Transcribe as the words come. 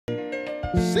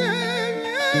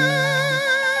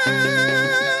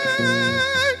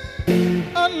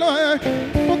Allah,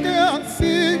 pokea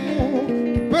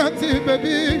simu, bati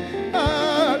baby.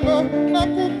 Hello,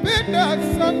 nakupenda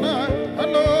sana.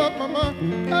 Hello, mama.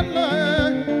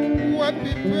 Allah,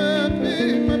 wapi baby,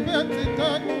 mabati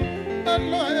tano.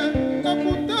 Allah,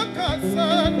 nakutaka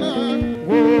sana.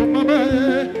 Oh, mama.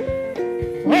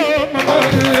 Oh, mama.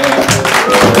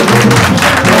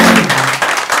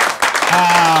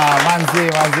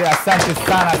 Manze,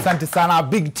 asante sana. A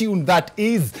big tune that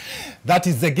is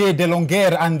Zege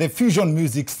Delonger and the Fusion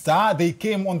Music Star. They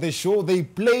came on the show, they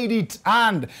played it,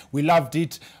 and we loved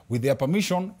it. With their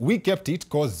permission, we kept it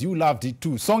because you loved it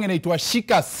too. Song inaitwa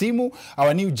Shika Simu,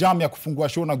 our new jam ya kufungua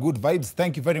show na good vibes.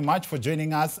 Thank you very much for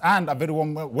joining us, and a very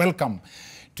warm welcome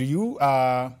to you.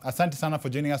 Asante sana for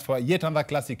joining us for yet another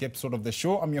classic episode of the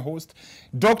show. I'm your host,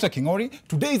 Dr. Kingori.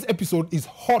 Today's episode is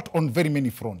hot on very many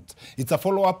fronts. It's a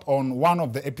follow-up on one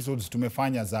of the episodes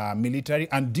tumefanya za military,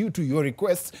 and due to your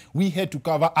requests, we had to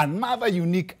cover another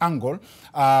unique angle.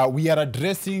 We are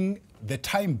addressing the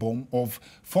time bomb of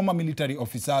former military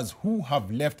officers who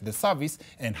have left the service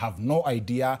and have no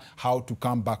idea how to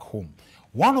come back home.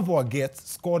 One of our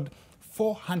guests scored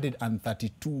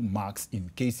 432 marks in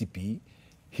KCP.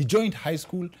 He joined high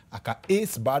school, aka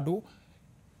ace bado,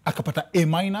 akapata A-,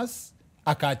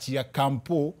 akaachia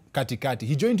kampo katikati.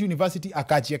 He joined university,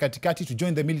 akaachia katikati to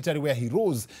join the military, where he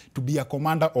rose to be a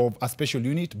commander of a special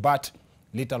unit, but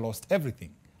later lost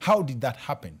everything. How did that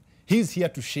happen? He's here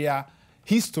to share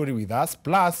his story with us,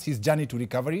 plus his journey to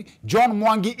recovery. John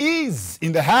Mwangi is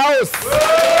in the house.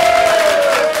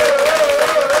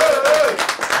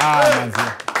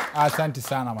 Manzi. Asante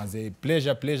sana manze.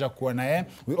 Pleasure kuwa naye.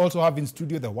 We also have in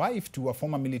studio the wife to a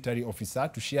former military officer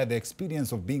to share the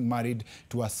experience of being married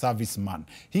to a serviceman.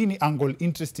 Hii ni angle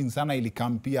interesting sana,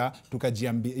 ilikam pia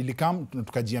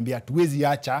tukajiambia tuwezi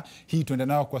acha hii tuende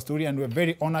nayo kwa story, and we're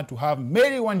very honored to have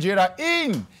Mary Wanjera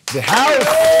in the house.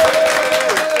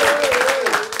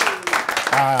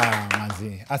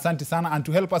 Manzi. Asante sana, and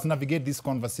to help us navigate this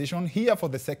conversation, here for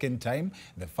the second time,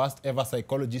 the first ever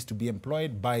psychologist to be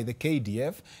employed by the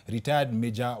KDF, retired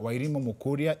Major Wairimo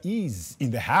Mukuria, is in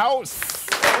the house.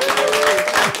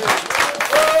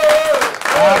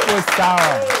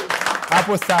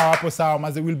 Hapo sawa.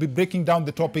 Maze, we'll be breaking down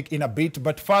the topic in a bit,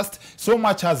 but first, so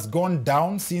much has gone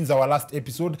down since our last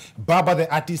episode. Baba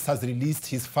the artist has released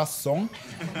his first song.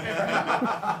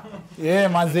 Yeah,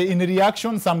 Maze, in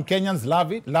reaction, some Kenyans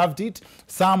loved it.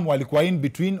 Some walikuwa in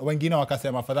between, wengine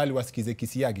wakasema afadhali wasikize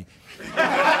kisiagi.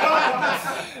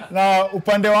 Na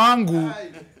upande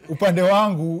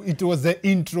wangu, it was the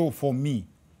intro for me.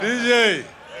 DJ,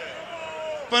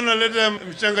 pana leta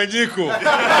mchanganyiko.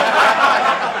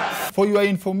 For your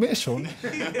information,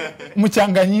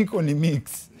 mchanganyiko ni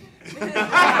mix.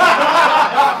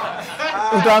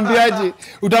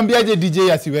 Utambiaje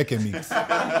DJ asiweke mix?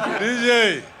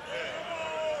 DJ,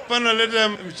 pana leta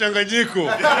mchanganyiko.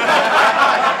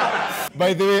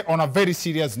 By the way, on a very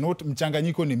serious note,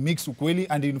 mchanganyiko ni mix ukweli,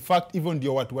 and in fact, even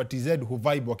ndio watu wa TZ who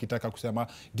vibe wakitaka kusema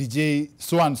DJ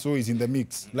so and so is in the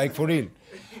mix. Like for real.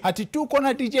 Ati tuko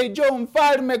na DJ Joe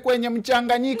Mfalme kwenye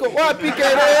mchanganyiko. Wapi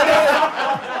kelele?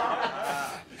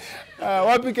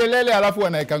 Wapi kelele alafu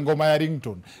wanaeka ngoma ya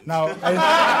ringtone. Now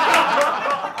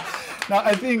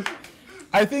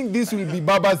I think this will be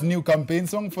Baba's new campaign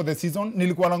song for the season.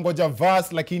 Nilikuwa nangoja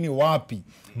verse lakini wapi.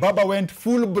 Baba went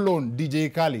full blown DJ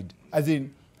Khaled. As in,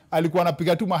 alikuwa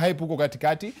anapiga tu mahype huko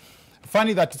katikati.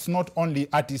 Funny that it's not only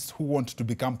artists who want to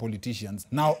become politicians.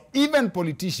 Now even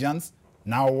politicians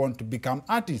now want to become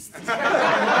artists.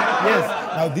 Yes.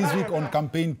 Now this week on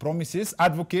campaign promises,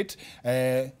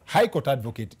 High Court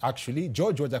advocate actually,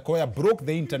 George Wajakoya broke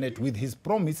the internet with his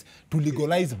promise to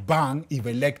legalize bang if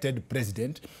elected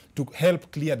president to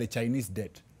help clear the Chinese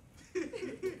debt.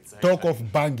 Talk of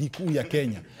bangi kuu ya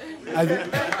Kenya.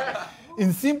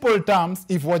 In simple terms,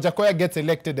 if Wajakoya gets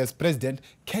elected as president,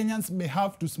 Kenyans may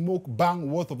have to smoke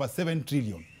bang worth over 7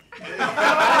 trillion.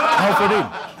 Now for real.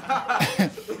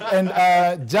 And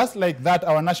just like that,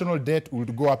 our national debt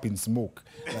would go up in smoke.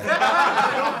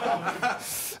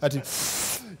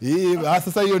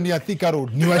 Sasa hiyo ni Thika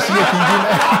Road, niwashie kingine.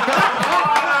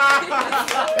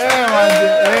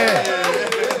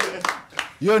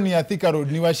 Hiyo ni Thika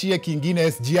Road, niwashie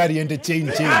kingine SGR iende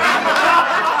chain.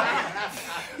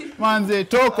 Manze,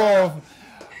 talk of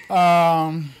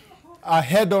a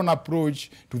head-on approach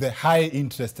to the high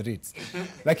interest rates.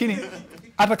 Lakini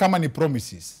hata kama ni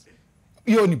promises,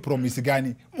 hiyo ni promise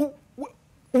gani?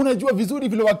 Unajua vizuri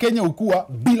vile wa Kenya ukua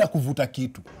bila kuvuta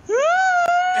kitu.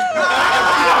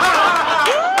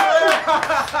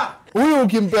 Huyu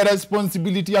ukimpe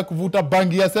responsibility ya kuvuta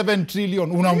bangi ya 7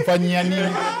 trillion unamfanyia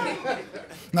nini?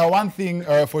 Now one thing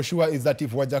for sure is that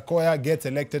if Wajakoya gets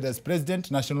elected as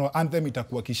president, national anthem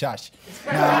itakuwa kishashi.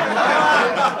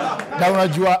 Na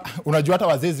unajua hata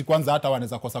wazezi kwanza hata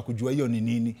wanaweza kosa kujua hiyo ni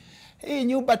nini. Hii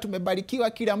nyumba tumebarikiwa,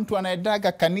 kila mtu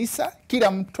anaendaga kanisa,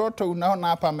 kila mtoto unaona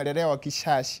hapa amelelewa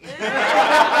kishashi.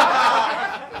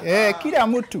 Kila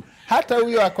mtu, hata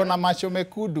huyo ako na macho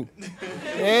mekudu.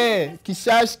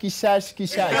 Kishashi.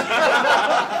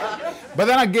 But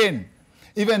then again,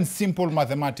 even simple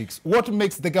mathematics, what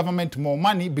makes the government more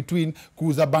money between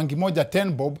kuuza bangi moja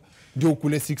 10 bob ndio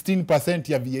kule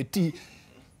 16% ya VAT,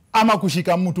 ama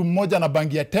kushika mtu mmoja na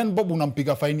bangi ya 10 bob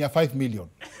unampiga fine ya 5 million?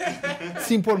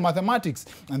 Simple mathematics.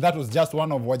 And that was just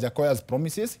one of Wajakoya's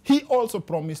promises. He also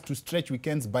promised to stretch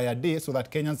weekends by a day so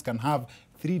that Kenyans can have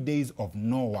 3 days of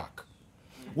no work.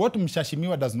 What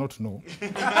Mshashimiwa does not know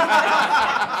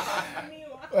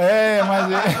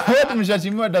what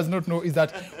Mshashimiwa does not know is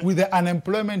that with the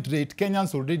unemployment rate,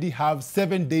 Kenyans already have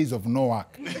 7 days of no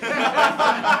work.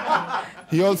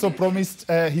 He also promised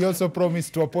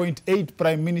to appoint 8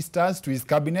 prime ministers to his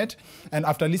cabinet. And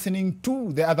after listening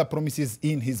to the other promises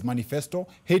in his manifesto,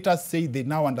 haters say they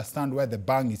now understand where the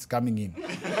bang is coming in.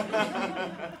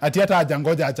 Atiata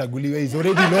ajangoja achaguliwe.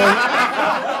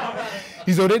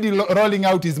 He's already rolling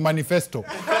out his manifesto.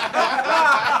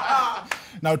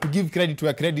 Now, to give credit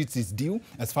where credit is due,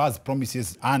 as far as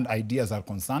promises and ideas are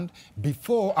concerned,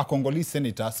 before a Congolese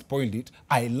senator spoiled it,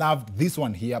 I loved this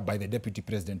one here by the Deputy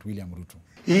President, William Ruto.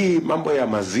 Hii mambo ya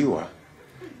maziwa,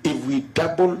 if we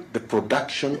double the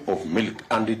production of milk,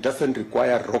 and it doesn't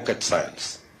require rocket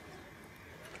science,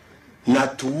 na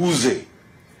tuuze,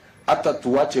 hata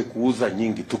tuwache kuuza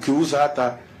nyingi, tukiuza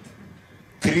hata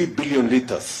 3 billion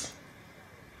liters,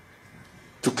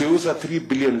 tukiuza 3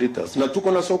 billion liters, na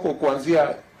tuko na soko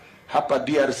kuanzia hapa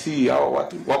DRC, hawa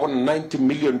watu wako na 90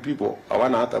 million people,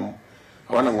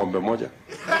 hawana ng'ombe moja.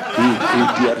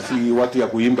 Hii DRC watu ya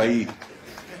kuimba hii,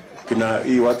 kina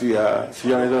hii watu ya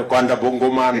sio kwanda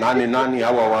bongoma nani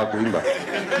hawa wa kuimba,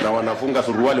 na wanafunga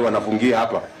suruali wanafungia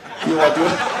hapa. Hii watu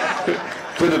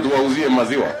twende tuwauzie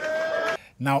maziwa.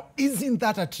 Now, isn't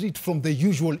that a treat from the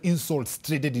usual insults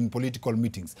traded in political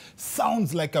meetings?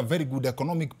 Sounds like a very good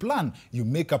economic plan. You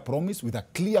make a promise with a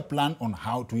clear plan on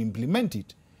how to implement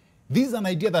it. This is an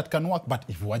idea that can work, but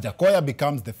if Wajakoya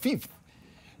becomes the 5th,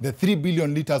 the 3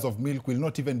 billion liters of milk will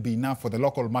not even be enough for the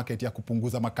local market ya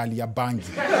kupunguza makali ya bangi.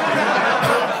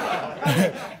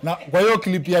 Na kwa hiyo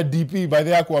clip ya DP by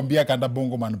the way kuambia kanda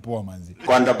bongo man poa manzi.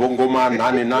 Kwanda bongo man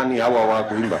nani hawa wa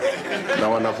kuimba, na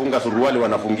wanafunga suruali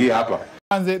wanafungia hapa.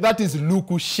 That is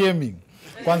luku shaming.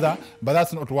 Kwanza, but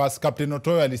that's not worse. Captain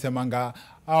Otoyo alisemanga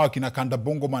hawa kina kanda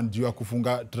bongo man juu ya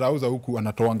kufunga trouser huku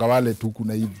anatoanga wale tu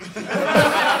kuna hivi.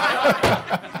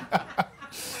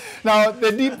 Now,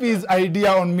 the DP's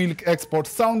idea on milk export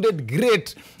sounded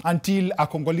great until a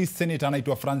Congolese senator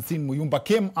anaitwa Francine Muyumba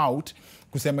came out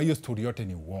kusema hiyo story yote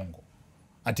ni uongo.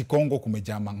 Ati Kongo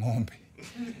kumejaa ng'ombe.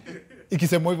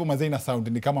 Ikisema hivyo mazee ina sound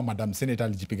ni kama Madam Senator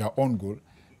alijipiga on goal.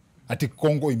 Ati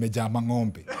Kongo imejaa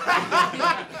ng'ombe.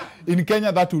 In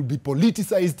Kenya, that will be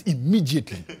politicized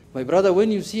immediately. My brother,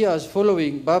 when you see us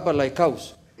following Baba like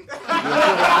cows, you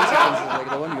are consequences like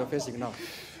the one you are facing now.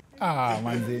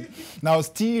 Manzi. Now,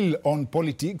 still on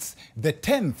politics, the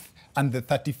 10th and the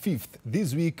 35th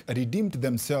this week redeemed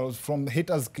themselves from the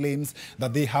haters' claims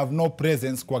that they have no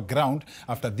presence qua ground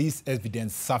after this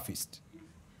evidence surfaced.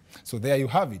 So there you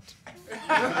have it.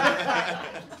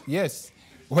 Yes,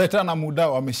 Weta na Muda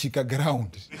wameshika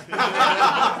ground.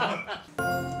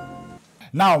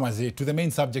 Now, Mazi, to the main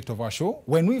subject of our show.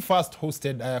 When we first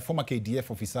hosted former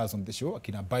KDF officers on the show,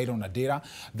 Akina Byron Adera,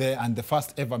 and the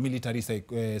first ever military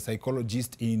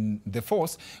psychologist in the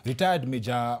force, retired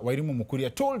Major Wairimu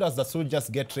Mukuria, told us that soldiers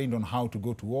get trained on how to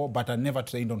go to war, but are never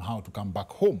trained on how to come back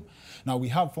home. Now, we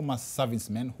have former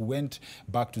servicemen who went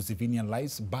back to civilian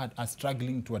lives, but are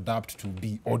struggling to adapt to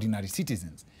be ordinary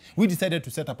citizens. We decided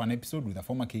to set up an episode with a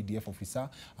former KDF officer,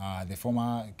 the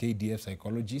former KDF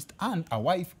psychologist, and a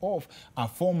wife of a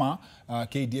former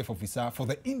KDF officer for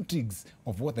the intrigues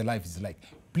of what the life is like.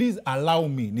 Please allow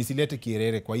me nisilete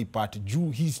kierere kwa hii part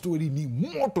juu hii story ni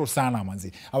moto sana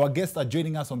manzi. Our guests are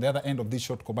joining us on the other end of this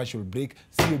short commercial break.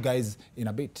 See you guys in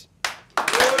a bit.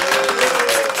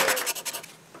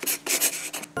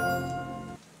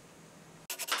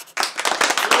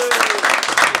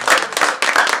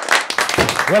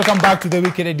 Welcome back to the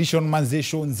weekend edition Manze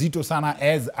Show. Nzito sana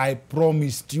as I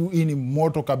promised you, ini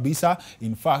moto kabisa.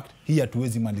 In fact, hii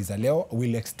hatuwezi maliza leo.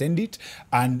 We'll extend it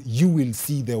and you will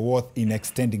see the worth in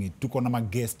extending it. Tuko na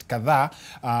ma-guest kadhaa,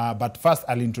 but first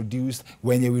I'll introduce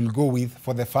when you will go with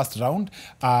for the first round.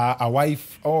 A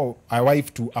wife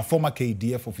to a former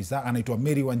KDF officer, anaitwa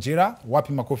Mary Wanjira.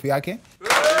 Wapi makofi yake?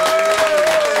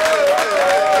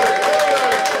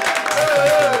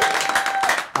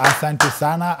 Asante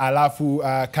sana. Alafu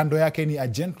kando yake ni a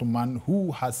gentleman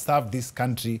who has served this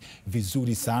country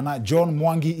vizuri sana. John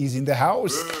Mwangi is in the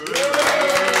house.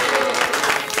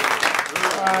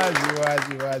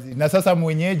 Wazi. Na sasa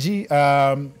mwenyeji,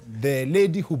 the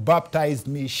lady who baptized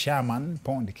me, Shaman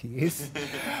Pondkis.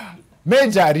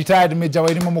 Major, retired Major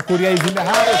Wairima Mukuria is in the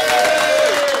house.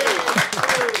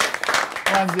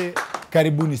 Wanze,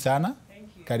 karibuni sana.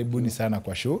 Karibuni sana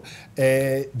kwa show.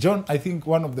 John, I think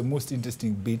one of the most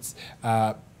interesting bits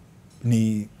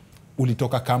ni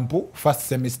ulitoka kampo first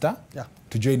semester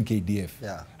to join KDF.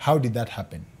 Yeah. How did that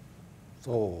happen?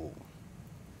 So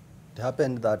it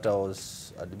happened that I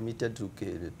was admitted to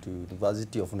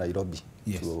University of Nairobi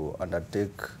to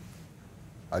undertake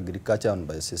agriculture and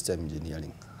biosystem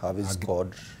engineering, having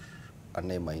scored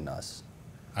an A-.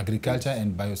 Agriculture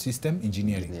and biosystem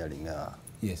engineering.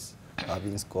 Yes.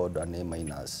 Having scored an A-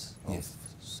 of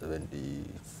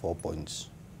 74 points.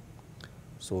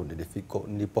 So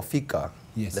nilipofika,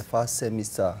 the first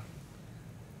semester,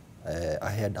 I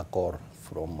had a call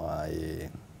from my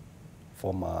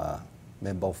former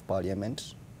member of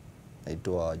parliament,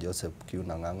 naitwa Joseph Q.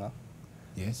 Nanganga,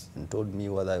 and told me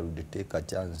whether I would take a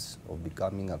chance of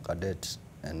becoming a cadet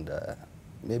and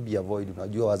maybe avoid,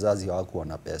 unajua wazazi hawakuwa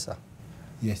na pesa.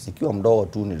 Nikiwa mdogo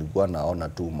tu nilikuwa naona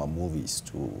tu ma movies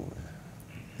tu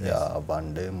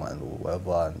Van Damme and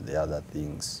whoever and the other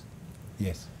things.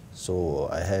 So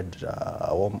I had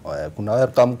kuna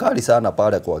welcome kali sana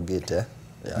pale kwa gate.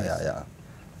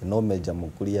 No Major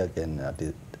Mukuria can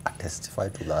testify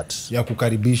to that. Ya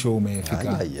kukaribishwa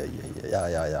umefika.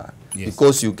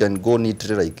 Because you can go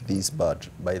neatly like this, but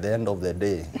by the end of the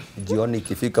day, jioni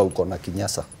ikifika uko na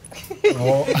kinyasa.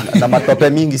 Na matope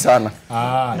mingi sana.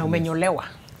 Na umenyolewa.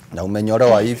 Na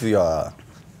umenyolewa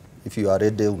if you are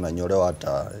ready, unanyolewa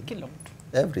hata kila mtu.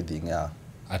 Everything,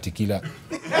 Ati kila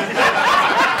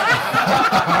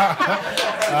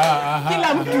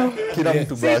kila mtu. Kila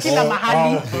mtu basi. Kila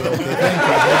mahali.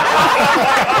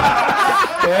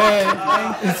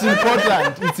 It's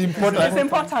important. It's important. It's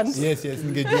important. Yes.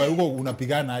 Ningejua huko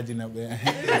unapigana aje na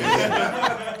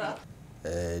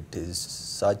it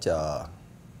is such a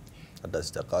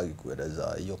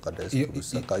kueleza hiyo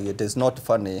it is not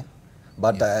funny,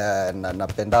 but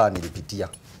napenda nilipitia.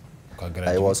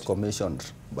 I was commissioned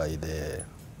by the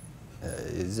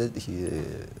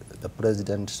the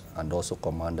president and also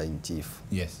commander in chief.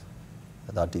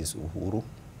 That is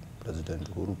President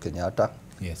Uhuru Kenyatta.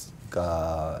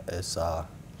 As a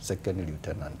second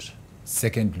lieutenant.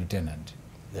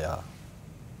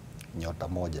 Nyota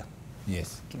moja.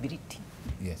 Kibiriti.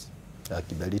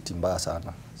 Kibiriti mbaya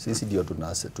sana. Sisi ndio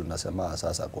tunasema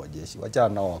sasa kwa jeshi. Wacha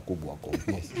nao wakubwa kwa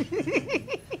huko.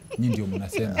 Nyinyi ndio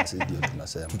mnasema. Sisi ndio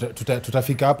tunasema.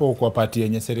 Tutafika hapo kwa party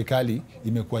yenye serikali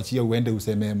imekuachia uende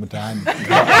useme mtaani.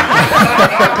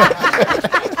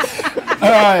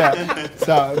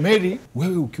 So Mary,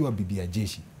 wewe ukiwa bibi ya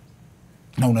jeshi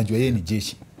na unajua yeye ni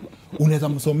jeshi, unaweza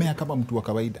msomea kama mtu wa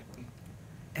kawaida?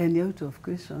 Any out of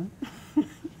question.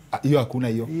 Hiyo hakuna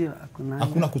hiyo. Hiyo hakuna.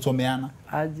 Hakuna kusomeana.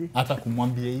 Aje. Hata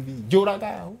kumwambia hivi,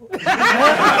 "Joraga."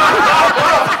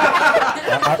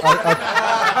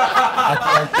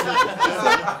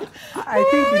 I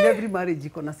think in every marriage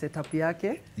iko na setup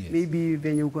yake. Maybe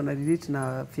venye uko na relate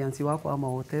na fiancé wako ama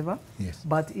whatever.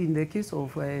 But in the case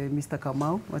of Mr.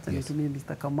 Kamau, wacha nitumie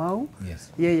Mr. Kamau,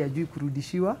 yeye hajui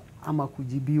kurudishiwa ama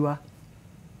kujibiwa.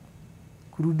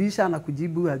 Kurudisha na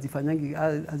kujibu hazifanyangi,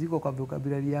 haziko kwa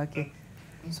vocabulary yake.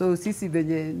 So sisi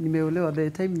venye nimeolewa,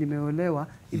 the time nimeolewa,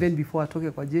 even before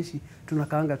atoke kwa jeshi,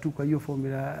 tunakaanga tu kwa hiyo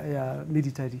formula ya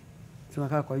military.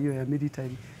 Tunakaa kwa hiyo ya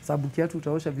military. Sababu kiatu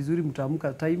utaosha vizuri,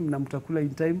 mtaamka time na mtakula in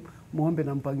time, muombe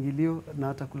na mpangilio, na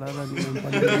hata kulala ni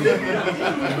mpangilio.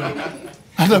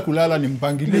 Hata kulala ni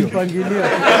mpangilio. Mpangilio.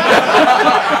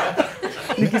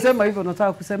 Nikisema hivyo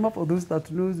nataka kusema for those that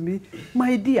knows me,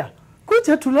 my dear,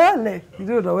 kuja tulale.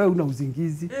 Ndio na wewe una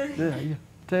uzingizi.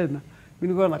 Tena.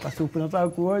 Mimi niko na kasupu nataka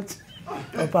kuwatch.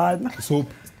 Hapana. So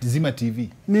zima TV.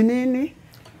 Ni nini?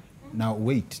 Now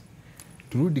wait.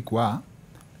 Turudi kwa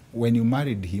when you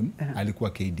married him, alikuwa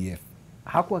KDF.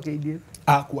 Hakuwa KDF.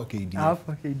 Hakuwa KDF.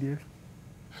 Hakuwa KDF.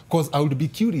 Because I would be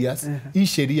curious, hii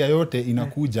sheria yote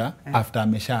inakuja after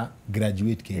amesha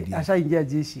graduate KDF. Ashaingia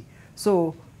jeshi.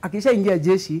 So akishaingia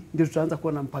jeshi ndio tutaanza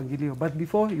kuwa na mpangilio, but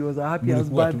before he was a happy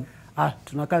husband.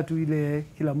 Tunakaa tu ile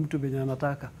kila mtu benye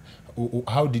anataka.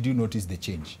 How did you notice the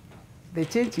change? The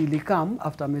change ili come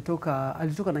after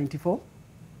alitoka 94,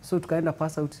 so tukaenda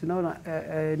pass out. Unaona,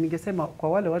 ningesema kwa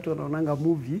wale watu wanaonanga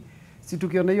movie, si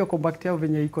tukiona hiyo compact yao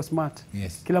venye iko smart.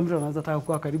 Yes. Kila mtu anaanza taka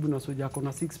kuwa karibu na soja yako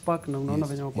na 6 pack na unaona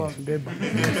venye wako mbeba.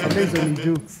 Hizo ni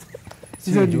jokes.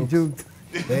 Hizo ni jokes.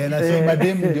 Na sio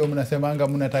mademu ndio mnasemanga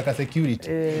mnataka security.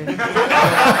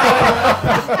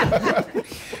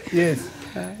 Yes.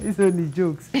 Hizo ni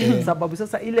jokes. Sababu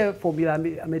sasa ile formula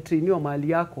ametrainiwa mahali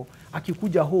yako,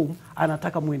 akikuja home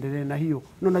anataka muendelee na hiyo.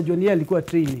 Na unajua ni alikuwa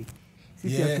training.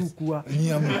 Sisi hatukuwa.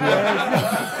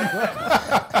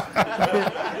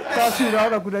 Sasa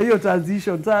unaona kuna hiyo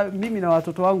transition. Sasa mimi na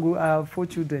watoto wangu 4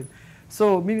 children.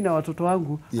 So mimi na watoto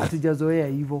wangu hatujazoea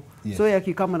hivyo. So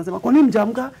yakikama anasema kwa nini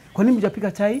mjamka? Kwa nini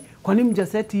mjapika chai? Kwa nini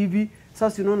mjaseti hivi?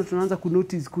 Sasa unaona tunaanza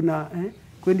kunotice kuna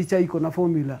kwendi chai iko na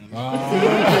formula.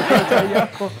 Chai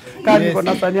yako kani iko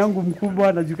na sani yangu mkubwa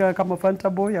anajulikana kama Fanta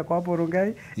Boy yako hapo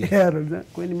Rongai.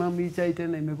 Kweni mama hii chai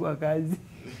tena imekuwa kazi.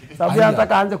 Sababu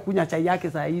anataka aanze kunywa chai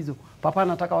yake saa hizo. Papa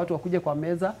anataka watu wakuje kwa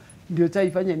meza ndio chai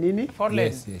ifanye nini?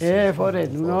 Foreign.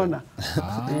 Foreign, unaona?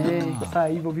 Sasa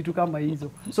hivyo vitu kama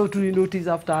hizo. So to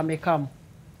notice after amekam.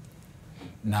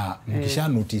 Na mkisha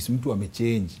notice mtu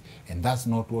amechange and that's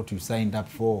not what you signed up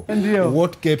for. Ndiyo.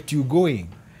 What kept you going?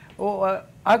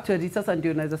 Actually sasa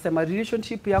ndio naweza sema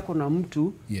relationship yako na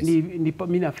mtu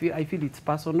I feel it's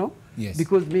personal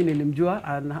because mimi nilimjua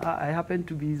and I happen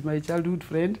to be my childhood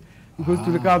friend because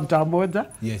tulikaa mtaa moja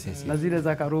na zile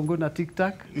za Karongo na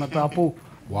TikTok na Tapo.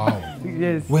 Wow.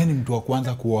 Yes. Wewe ni mtu wa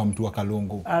kwanza kuoa mtu wa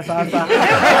Kalongo. Sasa.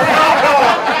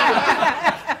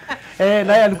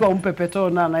 Naye alikuwa umpe peto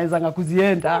na anaweza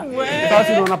ngakuzienda.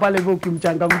 Sasa unaona pale hivyo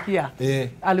ukimchangamkia.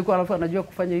 Alikuwa alafu anajua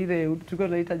kufanya ile tulikuwa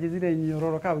tunaita zile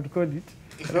nyororo kama we call it.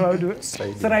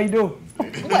 Sraido.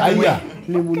 Aya.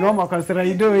 Ni mnoma kwa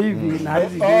sraido hivi na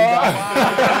hizi.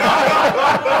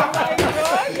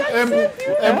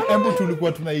 Embu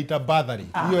tulikuwa tunaita badhari.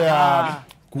 Hiyo ya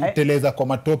kuteleza kwa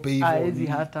matope hivyo. Hizi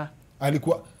hata.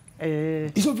 Alikuwa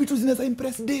hizo vitu zinaweza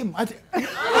impress dem.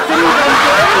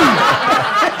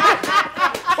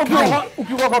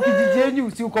 Ukiwa kwa kijijini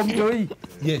usiuko mtoi.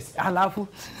 Yes. Alafu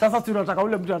sasa tunataka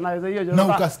ule mtu anaweza hiyo na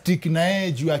ukastick na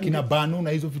yeye juu akina Banu na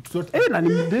hizo vitu zote. Na ni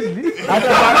mdeli.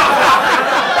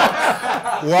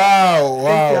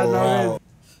 Wow.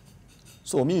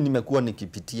 So mimi nimekuwa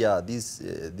nikipitia these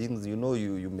things, you know,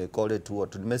 you may call it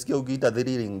what. Nimesikia ukiita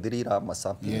thriller ama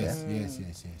something. Yes.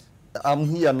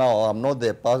 I'm here now. I'm not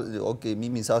the okay,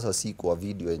 mimi sasa si kwa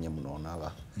video yenye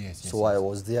mnaonaga. So I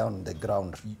was there on the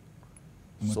ground.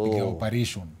 So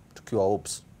operation tukiwa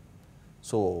ops.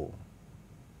 So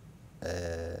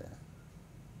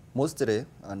mostly,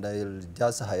 and I'll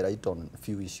just highlight on a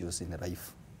few issues in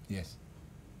life. Yes.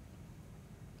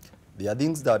 There are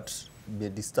things that may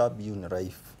disturb you in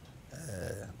life,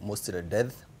 mostly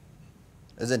death,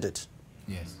 isn't it?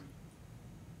 Yes.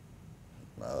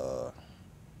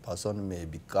 Person may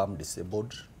become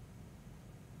disabled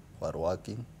while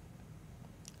working,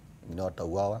 wengine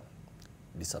watauawa,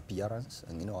 disappearance,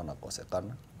 wengine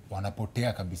wanakosekana,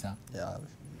 wanapotea kabisa. Yeah,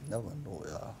 never know.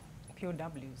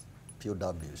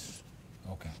 POWs.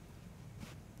 Okay.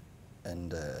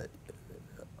 And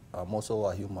I'm also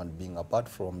a human being. Apart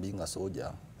from being a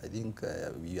soldier, I think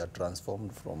we are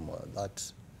transformed from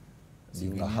that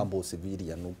being a humble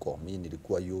civilian huko. Mimi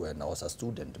nilikuwa UN, I was a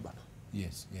student bana.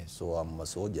 Yes. So I'm a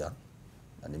soldier.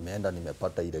 Na nimeenda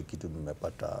nimepata ile kitu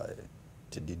nimepata,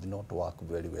 it did not work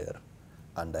very well.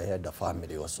 And I had a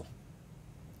family also.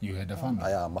 You had a family?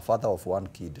 I am a father of 1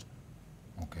 kid.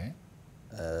 Okay.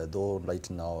 Though right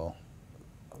now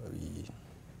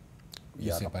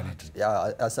we are separated.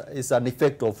 Yeah, it's an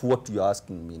effect of what you're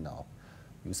asking me now.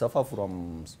 You suffer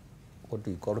from what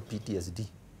we call PTSD,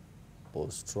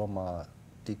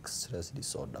 post-traumatic stress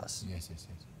disorders. Yes.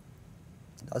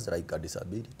 That's like a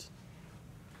disability.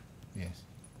 Yes.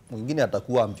 Mwingine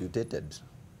atakuwa amputated.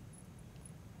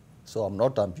 So I'm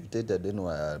not amputated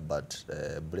anywhere, but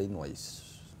brain-wise,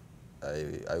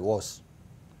 I was.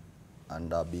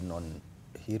 And I've been on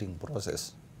healing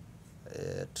process,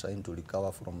 trying to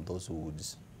recover from those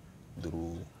wounds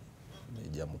through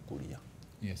Meja Mukulia.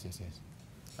 Yes.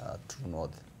 True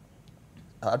North.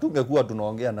 Hatungekuwa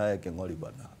tunaongea naye Keng'ori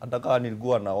bana. Hata kama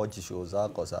nilikuwa na watch show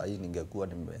zako saa hii ningekuwa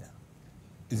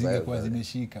zingekuwa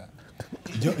zimeshika.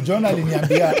 John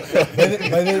aliniambia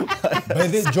by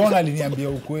the John aliniambia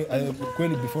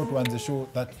ukweli before tuanze show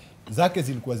that zake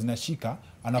zilikuwa zinashika,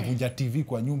 anavunja TV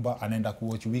kwa nyumba, anaenda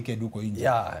kuwatch Weekend huko nje.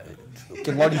 Yeah.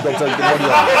 Kimodi Dr. Kimodi.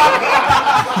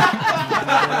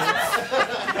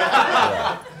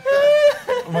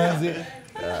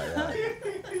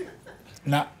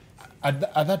 Now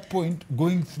at that point,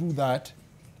 going through that,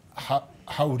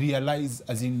 how realize,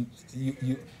 as in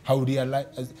you how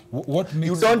realize what makes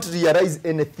you don't realize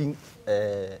anything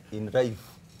in life.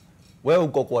 Wewe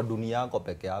uko kwa dunia yako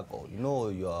peke yako. You know,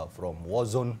 you are from war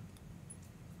zone,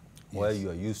 where you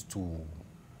are used to,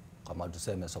 kama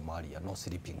tuseme Somalia, no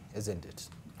sleeping, isn't it?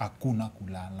 Hakuna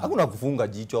kulala. Hakuna kufunga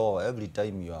jicho. Every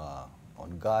time you are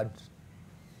on guard.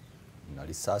 Na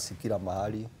risasi kila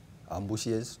mahali,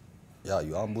 ambushes. Yeah,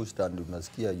 you ambushed and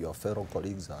unasikia your fellow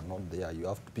colleagues are not there. You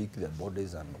have to pick their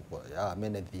bodies and yeah,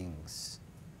 many things.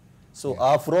 So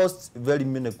I've lost very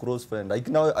many close friends. Like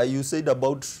now, you said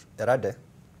about Erade.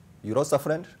 You lost a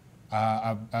friend?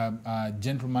 A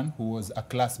gentleman who was a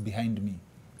class behind me.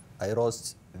 I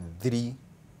lost 3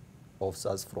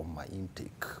 officers from my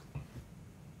intake.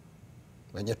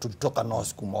 Wenye tulitoka nao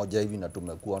siku moja hivi na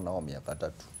tumekuwa nao miaka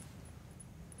 3.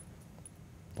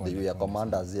 They were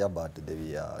commanders here, but they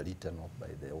were written off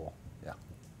by the war. Yeah.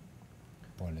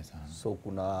 Pole sana. So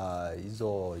kuna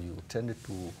hizo, you tend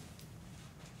to,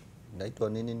 inaitwa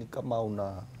nini, ni kama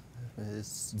una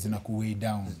zinaku weigh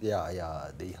down.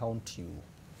 Yeah, they haunt you.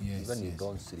 Yes, even you yes.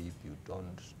 don't sleep, you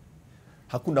don't.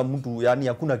 Hakuna mtu, yani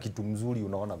hakuna kitu mzuri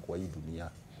unaona kwa hii dunia.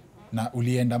 Na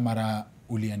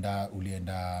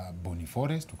ulienda Boni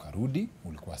Forest ukarudi,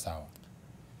 ulikuwa sawa?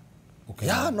 Okay.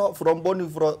 Yeah, no, from Boni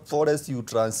Forest you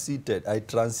transited. I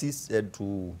transited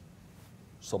to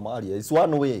Somalia. It's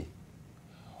one way.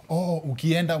 Oh,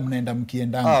 mnaenda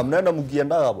mkiendanga. Mnaenda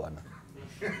mkiendaga bwana.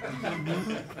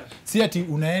 Si ati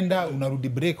unaenda unarudi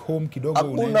break home kidogo.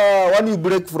 Hakuna, when you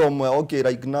break from okay,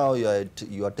 like now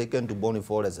you are taken to Boni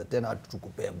Forest, tena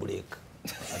tukupea break.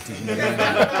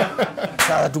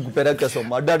 Sasa tukupeleke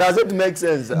Somalia. That doesn't make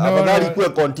sense. Afadhali kuwe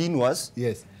continuous.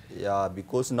 Yes. Yeah,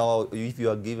 because now if you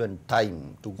are given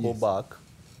time to go back,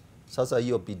 sasa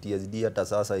hiyo PTSD hata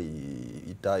sasa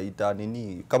ita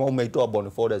nini, kama umeitoa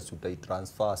Boni Forest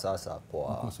utaitransfer sasa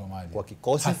kwa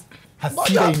kikosi.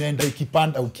 Hasira inaenda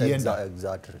ikipanda ukienda.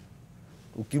 Exactly.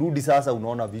 Ukirudi sasa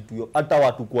unaona vitu hata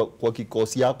watu kwa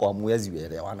kikosi yako hamwezi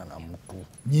kuelewana na mtu.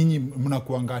 Nyinyi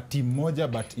mnakuanga team moja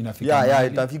but inafika mahali.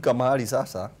 Yeah, itafika mahali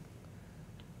sasa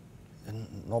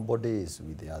nobody is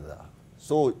with the other.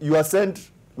 So you are sent,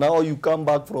 now you come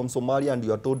back from Somalia and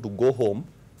you are told to go home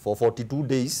for 42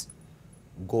 days,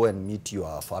 go and meet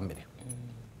your family.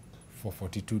 For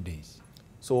 42 days.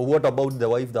 So what about the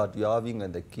wife that you are having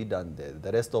and the kid and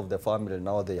the rest of the family?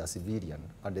 Now they are civilian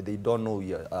and they don't know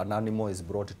an animal is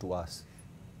brought to us.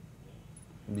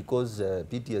 Because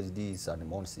PTSD is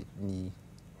animosity.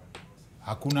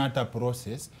 Hakuna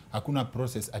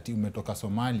process ati umetoka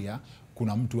Somalia,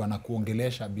 kuna mtu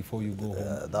anakuongelesha before you go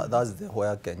home. That's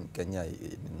where Kenya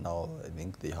now, I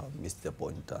think they have missed the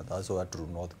point. That's where True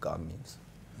North comes.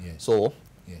 Yes. So,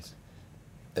 yes.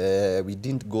 We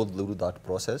didn't go through that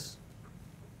process.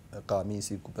 Kami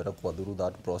si kupelekwa through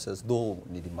that process, though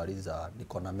nilimaliza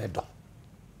niko na medal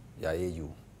ya AU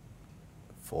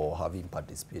for having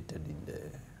participated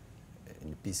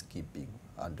in peacekeeping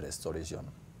and restoration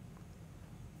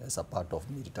as a part of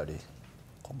military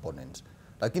components.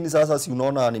 Lakini sasa si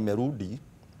unaona nimerudi,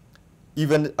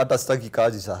 even hata sitaki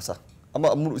kazi sasa.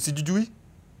 Ama sijui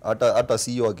hata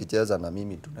CEO akicheza na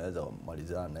mimi tunaweza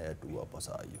malizana naye tu hapo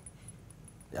saa hiyo.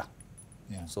 Yeah.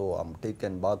 Yeah. So I'm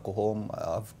taken back home. I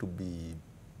have to be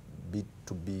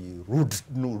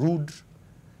rude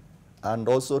and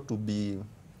also to be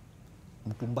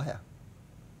mtumbaya,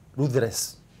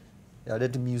 ruthless. Yeah,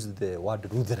 let me use the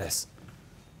word ruthless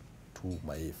to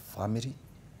my family,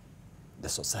 the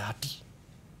society.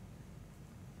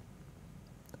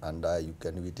 And you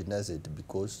can witness it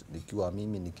because nikiwa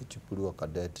mimi nikichukuliwa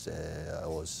cadet, I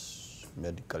was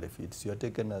medically fit. So you are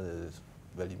taken as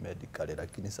very medically,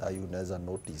 lakini saa hii unaweza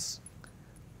notice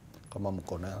kama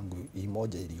mkono yangu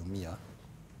imoja iliumia.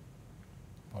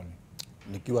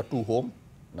 Nikiwa tu home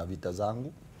na vita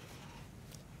zangu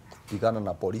kupigana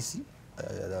na polisi,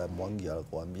 Mwangi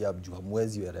alikwambia jua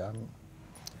mwezi wele yangu.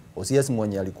 OCS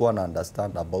mwenye alikuwa na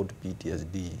understand about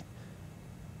PTSD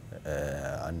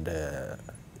and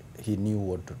he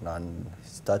knew what and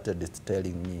started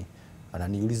telling me,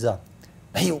 ananiuliza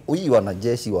hii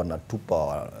wanajeshi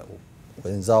wanatupa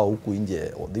wenzao huku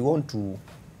nje, they want to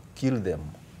kill them.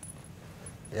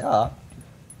 Yeah,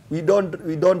 we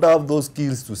don't have those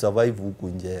skills to survive huku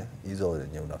nje. Hizo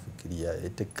zenye unafikiria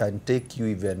it can take you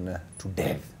even to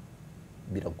death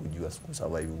bila kujua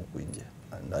survive huku nje.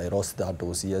 And I lost that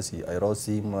OCS. I lost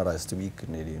him last week.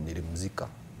 Nilimzika.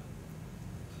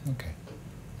 Okay.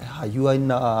 You are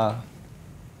in a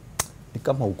ni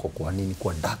kama uko kwa nini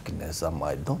kwa darkness ama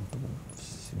I don't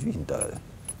sijui nda.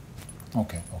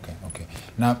 Okay.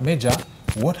 Now Major,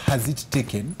 what has it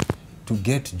taken to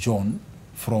get John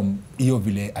from hiyo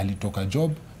vile alitoka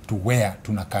job to where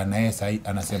tunakaa naye sasa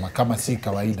anasema kama si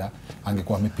kawaida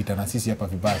angekuwa amepita na sisi hapa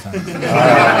vibaya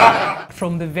sana?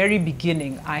 From the very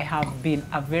beginning, I have been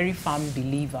a very firm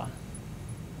believer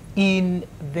in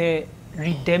the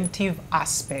redemptive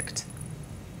aspect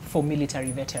for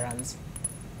military veterans.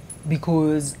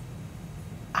 Because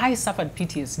I suffered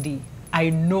PTSD. I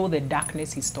know the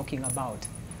darkness he's talking about.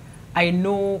 I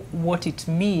know what it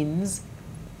means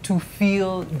to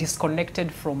feel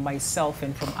disconnected from myself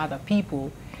and from other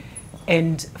people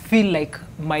and feel like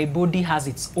my body has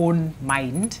its own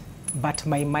mind, but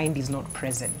my mind is not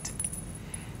present.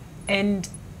 And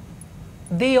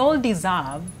they all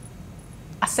deserve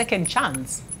a second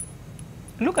chance.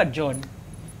 Look at John.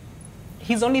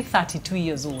 He's only 32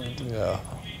 years old. Yeah.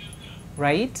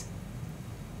 Right?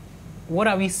 What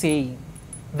are we saying?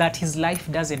 That his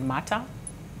life doesn't matter?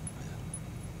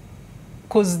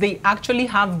 Because they actually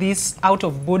have this out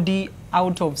of body,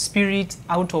 out of spirit,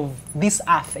 out of this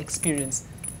earth experience,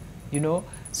 you know?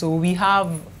 So we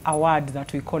have a word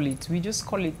that we call it, we just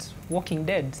call it walking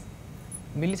dead.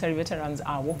 Military veterans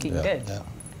are walking dead,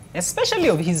 especially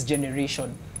of his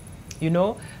generation. You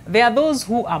know, there are those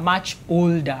who are much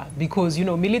older because, you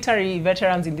know, military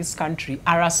veterans in this country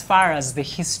are as far as the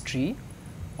history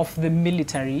of the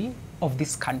military of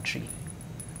this country.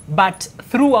 But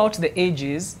throughout the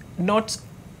ages, not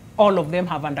all of them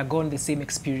have undergone the same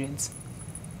experience.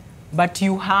 But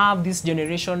you have this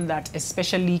generation that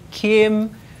especially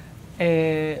came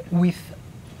with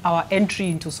our entry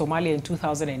into Somalia in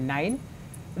 2009.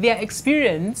 Their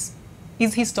experience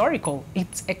is historical,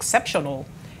 it's exceptional.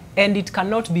 And it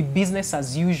cannot be business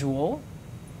as usual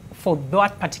for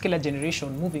that particular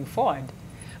generation moving forward.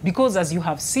 Because as you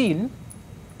have seen,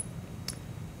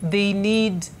 they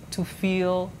need to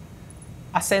feel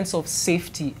a sense of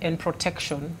safety and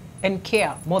protection and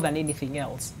care more than anything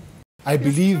else. I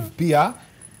believe Pia,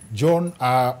 John,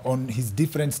 on his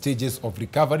different stages of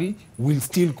recovery, will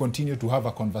still continue to have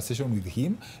a conversation with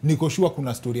him. Niko sure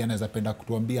kuna story anaweza penda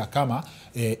kutuambia kama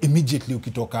immediately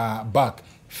ukitoka back,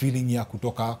 feeling ya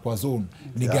kutoka kwa zone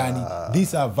ni gani.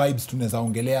 These are vibes tunaweza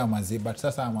ongelea mazee, but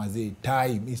sasa mazee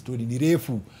time, history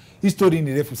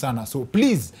ni refu sana. So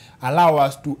please allow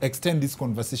us to extend this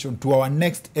conversation to our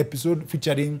next episode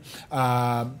featuring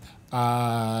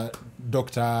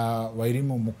Dr.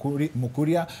 Wairimu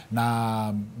Mukuria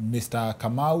na Mr.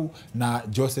 Kamau na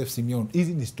Joseph Simeon.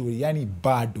 Hizi ni story yani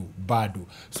bado.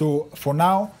 So for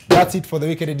now, that's it for the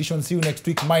weekend edition. See you next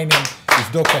week. My name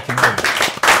is Dr.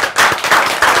 Kimbo.